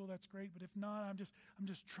Sunday school, that's great. But if not, I'm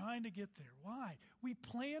just trying to get there. Why? We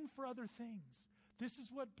plan for other things. This is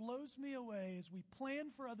what blows me away is we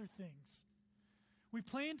plan for other things. We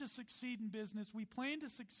plan to succeed in business. We plan to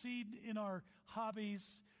succeed in our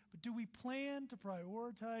hobbies. But do we plan to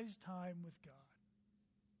prioritize time with God?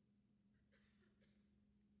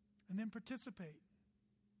 And then participate.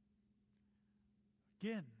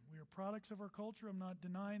 Again, we are products of our culture. I'm not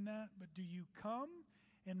denying that. But do you come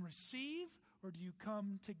and receive, or do you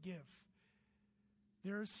come to give?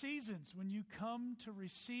 There are seasons when you come to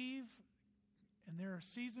receive, and there are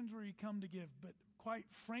seasons where you come to give. But quite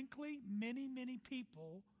frankly, many, many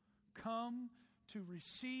people come to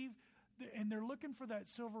receive, and they're looking for that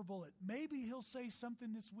silver bullet. Maybe he'll say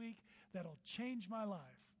something this week that'll change my life.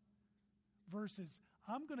 Versus,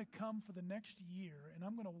 I'm going to come for the next year, and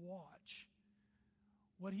I'm going to watch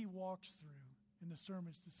what he walks through in the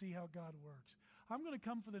sermons to see how God works. I'm going to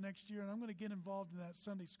come for the next year, and I'm going to get involved in that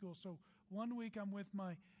Sunday school. So one week I'm with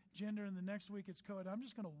my gender, and the next week it's co-ed. I'm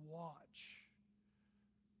just going to watch.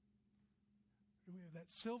 Do we have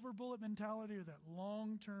that silver bullet mentality or that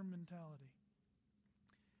long-term mentality?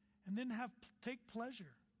 And then take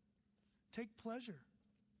pleasure. Take pleasure.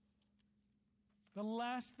 The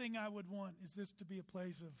last thing I would want is this to be a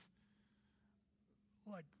place of,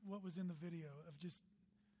 like what was in the video, of just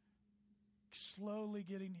slowly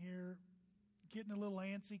getting here, getting a little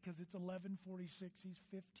antsy because it's 11:46. He's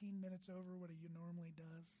 15 minutes over what he normally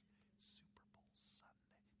does. It's Super Bowl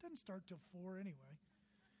Sunday. It doesn't start till 4 anyway.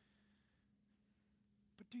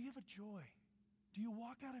 But do you have a joy? Do you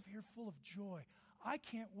walk out of here full of joy? I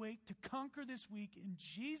can't wait to conquer this week in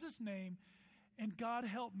Jesus' name. And God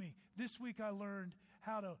help me. This week I learned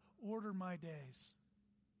how to order my days.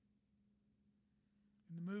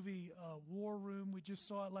 In the movie War Room, we just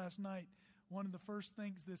saw it last night. One of the first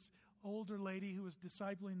things this older lady who was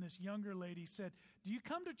discipling this younger lady said, do you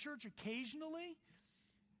come to church occasionally?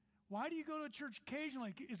 Why do you go to church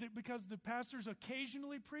occasionally? Is it because the pastor's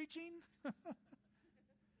occasionally preaching?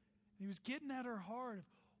 He was getting at her heart of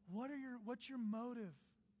what's your motive?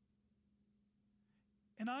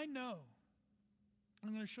 And I know, I'm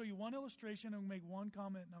going to show you one illustration and make one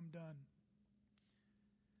comment and I'm done.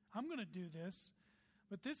 I'm going to do this,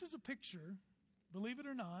 but this is a picture, believe it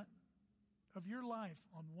or not, of your life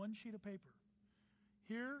on one sheet of paper.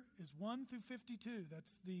 Here is 1 through 52.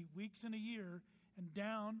 That's the weeks in a year. And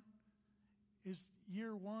down is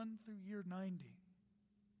year 1 through year 90.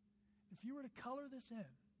 If you were to color this in,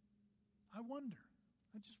 I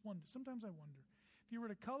just wonder. Sometimes I wonder. If you were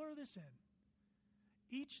to color this in,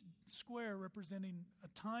 each square representing a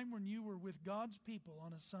time when you were with God's people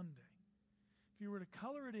on a Sunday. If you were to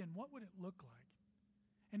color it in, what would it look like?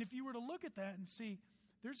 And if you were to look at that and see,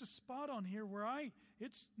 there's a spot on here where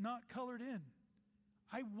it's not colored in.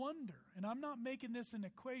 I wonder, and I'm not making this an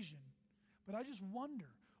equation, but I just wonder,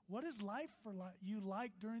 what is life for you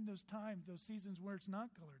like during those times, those seasons where it's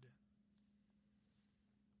not colored in?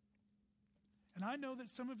 And I know that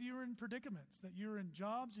some of you are in predicaments, that you're in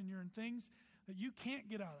jobs and you're in things that you can't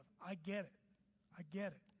get out of. I get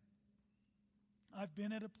it. I've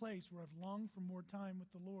been at a place where I've longed for more time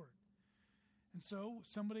with the Lord. And so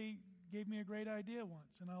somebody gave me a great idea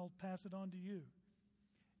once, and I'll pass it on to you.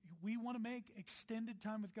 We want to make extended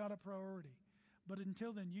time with God a priority. But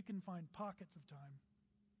until then, you can find pockets of time.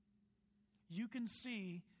 You can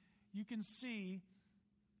see you can see,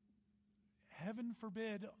 heaven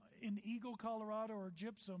forbid, in Eagle, Colorado, or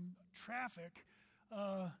Gypsum traffic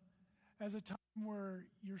as a time where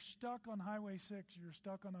you're stuck on Highway 6, you're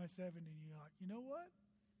stuck on I-70, and you're like, you know what?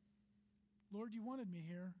 Lord, you wanted me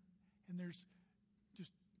here, and there's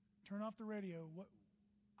just turn off the radio.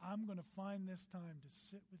 I'm going to find this time to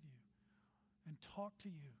sit with you and talk to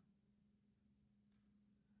you.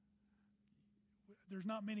 There's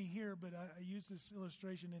not many here, but I use this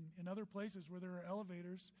illustration in other places where there are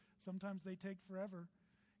elevators. Sometimes they take forever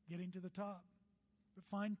getting to the top. But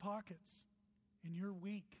find pockets in your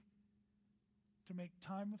week to make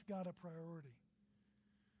time with God a priority.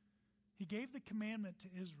 He gave the commandment to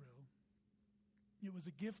Israel. It was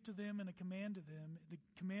a gift to them and a command to them. The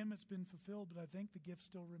commandment's been fulfilled, but I think the gift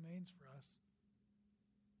still remains for us.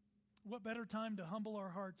 What better time to humble our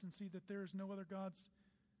hearts and see that there is no other gods?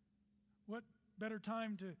 What better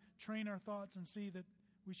time to train our thoughts and see that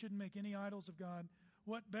we shouldn't make any idols of God?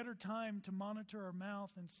 What better time to monitor our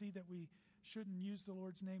mouth and see that we shouldn't use the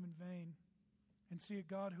Lord's name in vain, and see a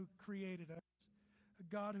God who created us, a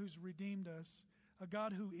God who's redeemed us, a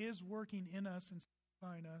God who is working in us and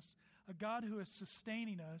sanctifying us, a God who is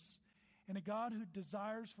sustaining us, and a God who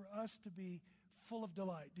desires for us to be full of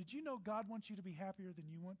delight. Did you know God wants you to be happier than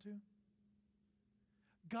you want to?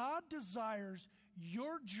 God desires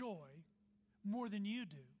your joy more than you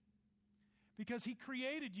do, because He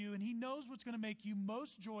created you and He knows what's going to make you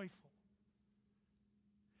most joyful.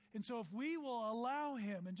 And so if we will allow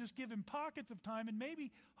Him and just give Him pockets of time, and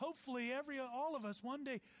maybe, hopefully, all of us one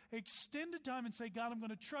day extended time and say, God, I'm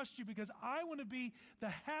going to trust you because I want to be the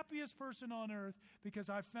happiest person on earth because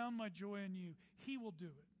I found my joy in you, He will do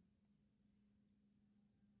it.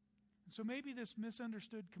 And so maybe this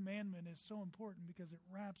misunderstood commandment is so important because it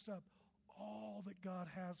wraps up all that God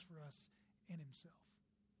has for us in Himself.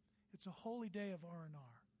 It's a holy day of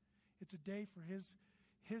R&R. It's a day for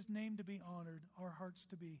His name to be honored, our hearts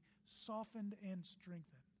to be softened and strengthened.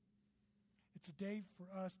 It's a day for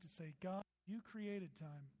us to say, God, you created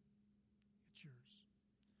time. It's yours.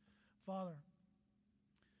 Father,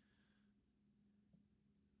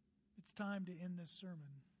 it's time to end this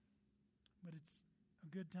sermon, but it's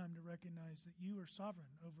a good time to recognize that you are sovereign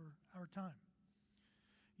over our time.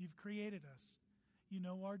 You've created us. You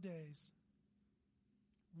know our days.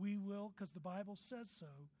 We will, because the Bible says so,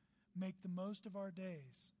 make the most of our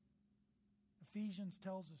days. Ephesians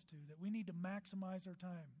tells us that we need to maximize our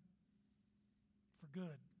time for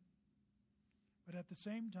good. But at the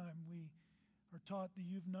same time, we are taught that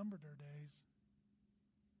you've numbered our days.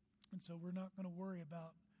 And so we're not going to worry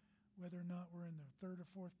about whether or not we're in the third or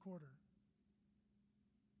fourth quarter.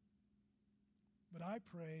 But I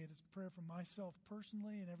pray, it is a prayer for myself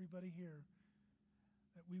personally and everybody here,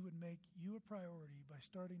 that we would make you a priority by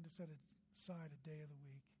starting to set aside a day of the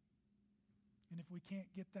week. And if we can't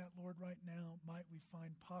get that, Lord, right now, might we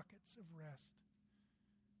find pockets of rest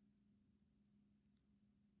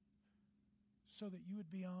so that you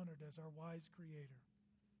would be honored as our wise Creator,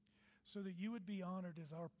 so that you would be honored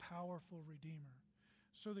as our powerful Redeemer,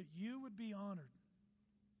 so that you would be honored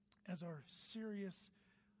as our serious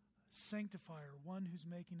sanctifier, one who's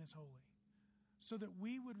making us holy, so that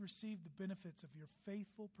we would receive the benefits of your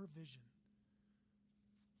faithful provision,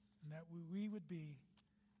 and that we would be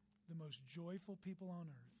the most joyful people on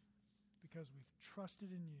earth because we've trusted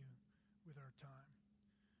in you with our time.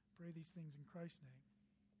 Pray these things in Christ's name.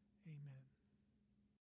 Amen.